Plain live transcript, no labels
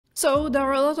So there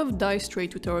are a lot of dice tray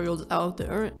tutorials out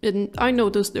there, and I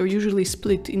noticed they're usually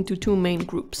split into two main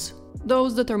groups.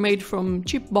 Those that are made from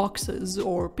cheap boxes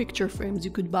or picture frames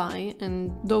you could buy,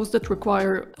 and those that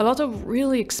require a lot of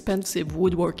really expensive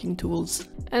woodworking tools.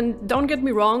 And don't get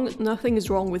me wrong, nothing is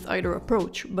wrong with either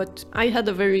approach, but I had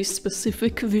a very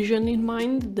specific vision in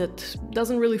mind that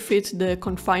doesn't really fit the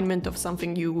confinement of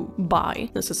something you buy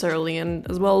necessarily, and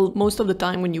as well, most of the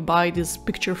time when you buy these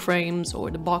picture frames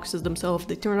or the boxes themselves,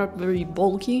 they turn out very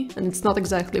bulky, and it's not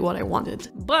exactly what I wanted.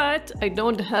 But I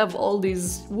don't have all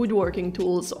these woodworking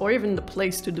tools or even the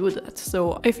place to do that,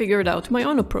 so I figured out my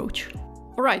own approach.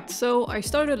 Alright, so I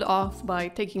started off by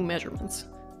taking measurements.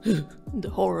 The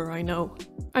horror, I know.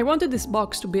 I wanted this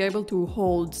box to be able to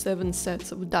hold 7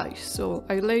 sets of dice, so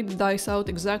I laid the dice out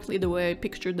exactly the way I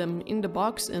pictured them in the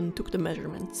box and took the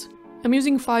measurements. I'm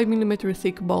using 5mm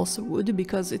thick balsa wood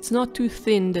because it's not too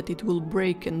thin that it will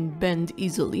break and bend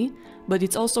easily, but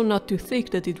it's also not too thick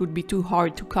that it would be too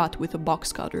hard to cut with a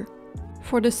box cutter.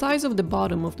 For the size of the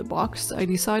bottom of the box, I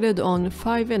decided on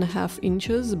 5.5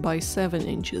 inches by 7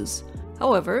 inches.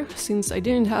 However, since I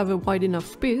didn't have a wide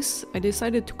enough piece, I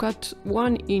decided to cut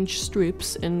 1-inch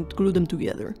strips and glue them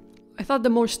together. I thought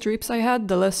the more strips I had,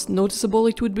 the less noticeable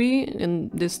it would be, and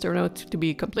this turned out to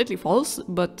be completely false,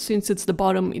 but since it's the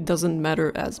bottom, it doesn't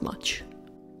matter as much.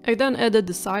 I then added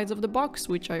the sides of the box,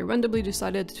 which I randomly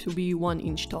decided to be 1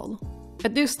 inch tall.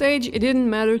 At this stage, it didn't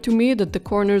matter to me that the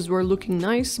corners were looking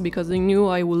nice because I knew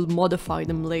I will modify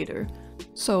them later.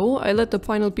 So I let the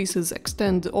final pieces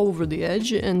extend over the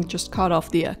edge and just cut off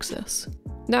the excess.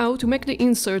 Now, to make the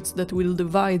inserts that will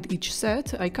divide each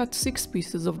set, I cut 6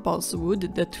 pieces of balsa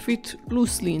wood that fit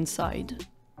loosely inside.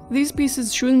 These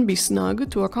pieces shouldn't be snug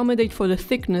to accommodate for the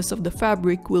thickness of the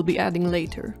fabric we'll be adding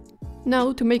later.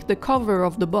 Now, to make the cover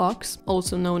of the box,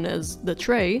 also known as the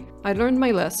tray, I learned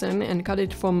my lesson and cut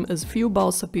it from as few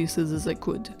balsa pieces as I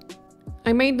could.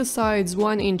 I made the sides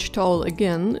 1 inch tall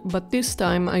again, but this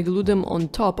time I glued them on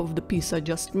top of the piece I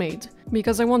just made,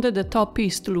 because I wanted the top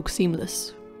piece to look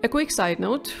seamless. A quick side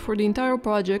note, for the entire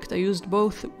project I used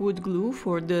both wood glue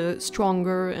for the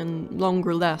stronger and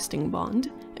longer lasting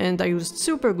bond, and I used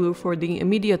super glue for the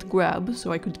immediate grab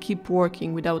so I could keep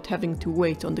working without having to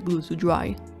wait on the glue to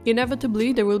dry.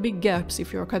 Inevitably, there will be gaps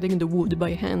if you're cutting the wood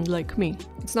by hand like me.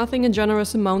 It's nothing a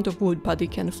generous amount of wood putty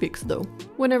can fix though.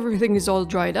 When everything is all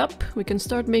dried up, we can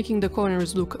start making the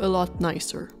corners look a lot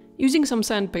nicer. Using some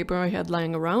sandpaper I had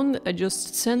lying around, I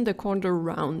just sand the corner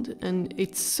round, and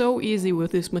it's so easy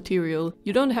with this material.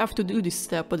 You don't have to do this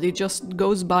step, but it just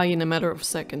goes by in a matter of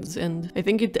seconds, and I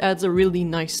think it adds a really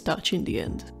nice touch in the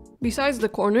end. Besides the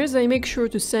corners, I make sure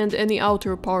to sand any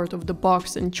outer part of the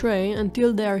box and tray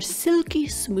until they are silky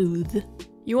smooth.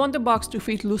 You want the box to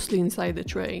fit loosely inside the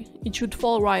tray. It should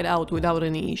fall right out without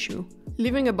any issue.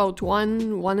 Leaving about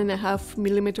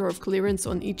 1–1.5mm of clearance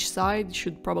on each side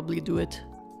should probably do it.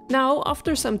 Now,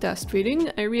 after some test fitting,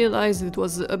 I realized it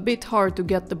was a bit hard to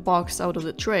get the box out of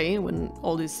the tray when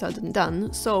all is said and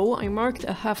done, so I marked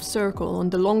a half circle on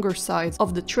the longer sides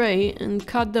of the tray and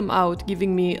cut them out,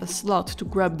 giving me a slot to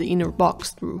grab the inner box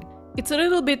through. It's a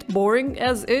little bit boring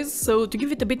as is, so to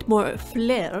give it a bit more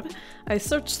flair, I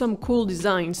searched some cool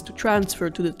designs to transfer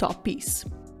to the top piece.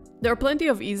 There are plenty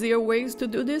of easier ways to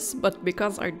do this, but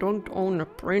because I don't own a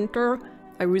printer,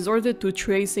 I resorted to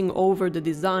tracing over the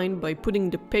design by putting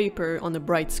the paper on a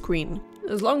bright screen.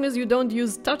 As long as you don't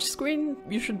use touchscreen,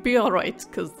 you should be alright,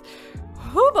 cause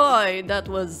oh boy, that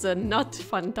was a not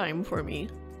fun time for me.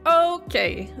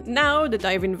 Okay, now that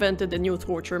I've invented a new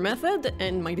torture method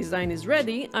and my design is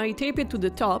ready, I tape it to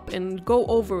the top and go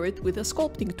over it with a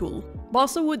sculpting tool.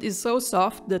 Balsa wood is so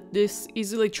soft that this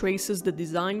easily traces the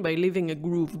design by leaving a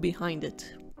groove behind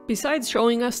it. Besides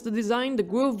showing us the design, the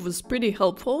groove was pretty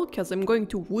helpful because I'm going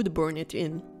to wood burn it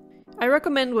in. I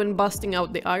recommend when busting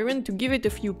out the iron to give it a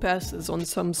few passes on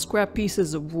some scrap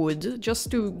pieces of wood just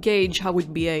to gauge how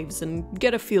it behaves and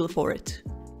get a feel for it.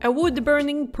 A wood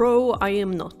burning pro I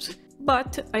am not,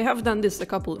 but I have done this a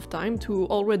couple of times to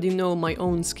already know my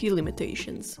own skill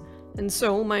limitations. And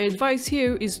so my advice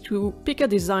here is to pick a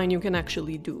design you can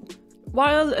actually do.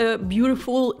 While a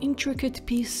beautiful, intricate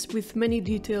piece with many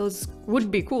details would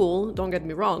be cool, don't get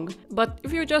me wrong, but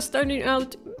if you're just starting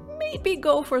out, maybe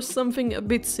go for something a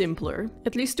bit simpler.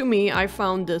 At least to me, I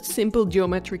found that simple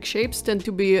geometric shapes tend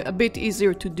to be a bit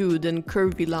easier to do than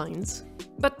curvy lines.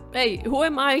 But hey, who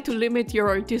am I to limit your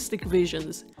artistic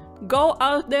visions? Go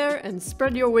out there and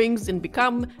spread your wings and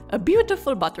become a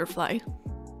beautiful butterfly.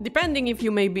 Depending if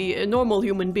you may be a normal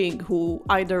human being who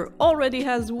either already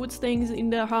has wood stains in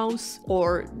their house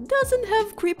or doesn't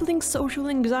have crippling social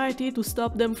anxiety to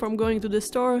stop them from going to the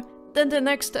store, then the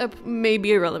next step may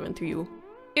be irrelevant to you.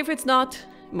 If it's not,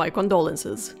 my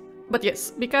condolences. But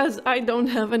yes, because I don't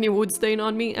have any wood stain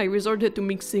on me, I resorted to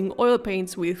mixing oil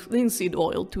paints with linseed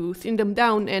oil to thin them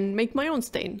down and make my own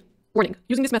stain. Warning,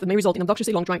 using this method may result in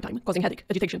obnoxiously long drying time, causing headache,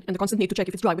 agitation, and the constant need to check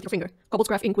if it's dry with your finger.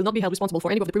 Cobblescraft ink will not be held responsible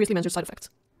for any of the previously mentioned side effects.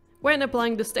 When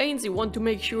applying the stains, you want to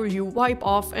make sure you wipe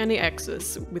off any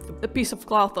excess with a piece of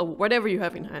cloth or whatever you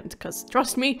have in hand, cause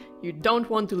trust me, you don't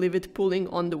want to leave it pulling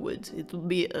on the wood. It will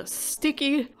be a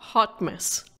sticky, hot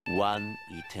mess. One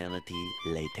eternity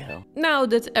later. Now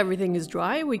that everything is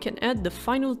dry, we can add the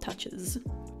final touches.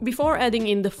 Before adding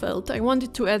in the felt, I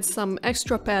wanted to add some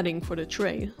extra padding for the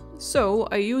tray. So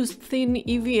I used thin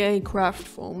EVA craft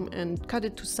foam and cut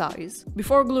it to size.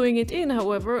 Before gluing it in,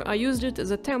 however, I used it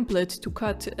as a template to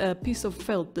cut a piece of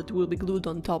felt that will be glued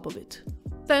on top of it.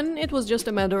 Then it was just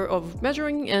a matter of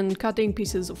measuring and cutting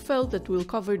pieces of felt that will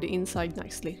cover the inside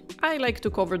nicely. I like to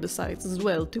cover the sides as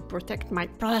well to protect my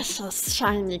precious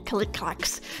shiny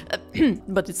click-clacks,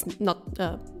 but it's not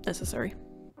necessary.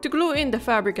 To glue in the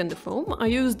fabric and the foam, I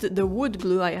used the wood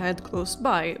glue I had close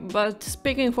by, but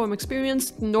speaking from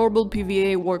experience, normal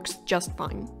PVA works just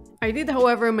fine. I did,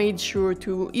 however, made sure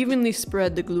to evenly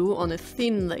spread the glue on a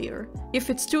thin layer.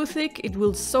 If it's too thick, it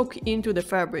will soak into the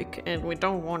fabric, and we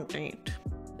don't want it.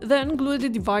 Then glue the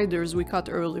dividers we cut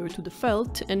earlier to the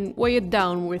felt and weigh it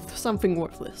down with something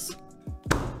worthless.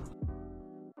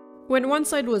 When one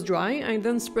side was dry, I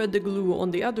then spread the glue on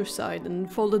the other side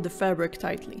and folded the fabric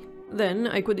tightly. Then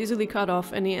I could easily cut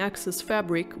off any excess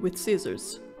fabric with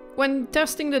scissors. When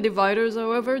testing the dividers,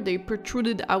 however, they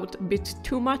protruded out a bit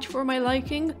too much for my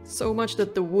liking, so much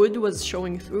that the wood was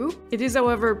showing through. It is,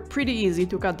 however, pretty easy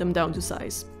to cut them down to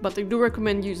size, but I do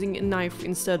recommend using a knife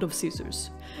instead of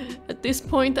scissors. At this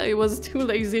point I was too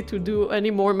lazy to do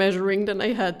any more measuring than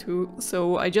I had to,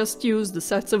 so I just used the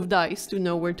sets of dice to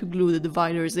know where to glue the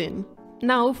dividers in.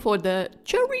 Now for the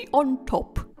cherry on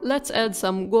top. Let's add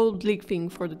some gold leafing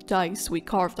for the dice we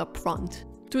carved up front.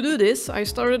 To do this, I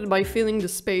started by filling the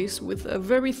space with a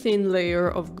very thin layer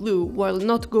of glue while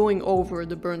not going over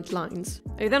the burnt lines.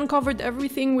 I then covered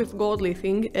everything with gold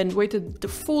leafing and waited the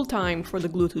full time for the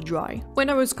glue to dry. When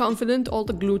I was confident all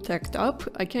the glue tacked up,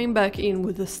 I came back in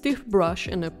with a stiff brush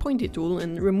and a pointy tool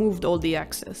and removed all the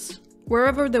excess.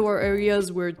 Wherever there were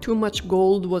areas where too much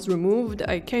gold was removed,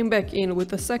 I came back in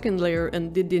with a second layer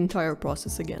and did the entire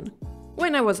process again.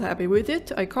 When I was happy with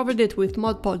it, I covered it with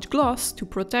Mod Podge gloss to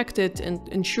protect it and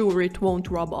ensure it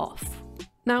won't rub off.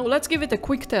 Now let's give it a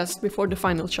quick test before the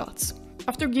final shots.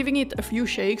 After giving it a few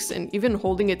shakes and even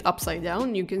holding it upside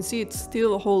down, you can see it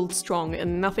still holds strong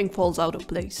and nothing falls out of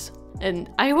place. And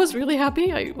I was really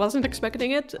happy, I wasn't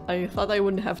expecting it. I thought I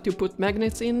wouldn't have to put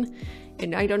magnets in,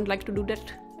 and I don't like to do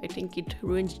that. I think it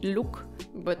ruins the look.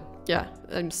 But yeah,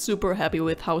 I'm super happy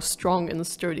with how strong and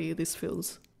sturdy this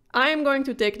feels. I am going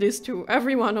to take this to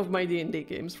every one of my D&D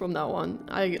games from now on.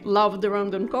 I love the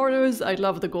rounded corners, I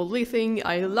love the gold leafing,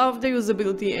 I love the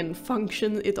usability and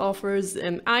function it offers,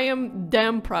 and I am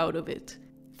damn proud of it.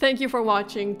 Thank you for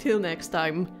watching, till next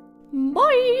time.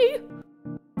 Bye!